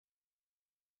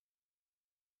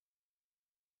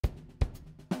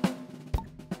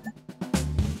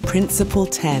Principle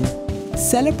 10.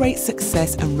 Celebrate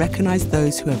success and recognise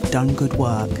those who have done good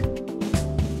work.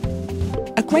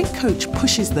 A great coach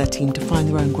pushes their team to find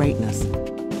their own greatness,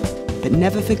 but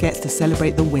never forgets to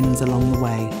celebrate the wins along the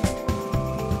way.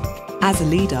 As a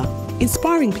leader,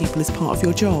 inspiring people is part of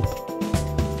your job.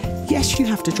 Yes, you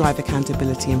have to drive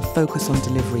accountability and focus on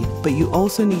delivery, but you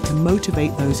also need to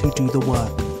motivate those who do the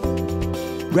work.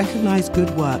 Recognise good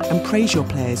work and praise your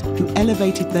players who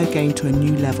elevated their game to a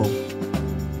new level.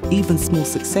 Even small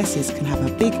successes can have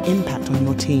a big impact on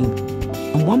your team,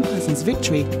 and one person's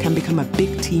victory can become a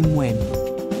big team win.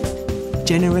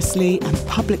 Generously and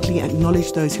publicly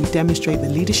acknowledge those who demonstrate the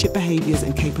leadership behaviours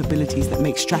and capabilities that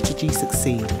make strategy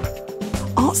succeed.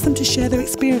 Ask them to share their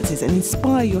experiences and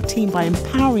inspire your team by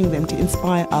empowering them to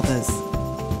inspire others.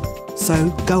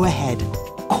 So go ahead,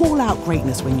 call out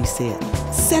greatness when you see it,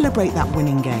 celebrate that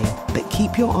winning game, but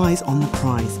keep your eyes on the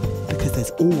prize because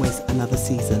there's always another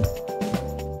season.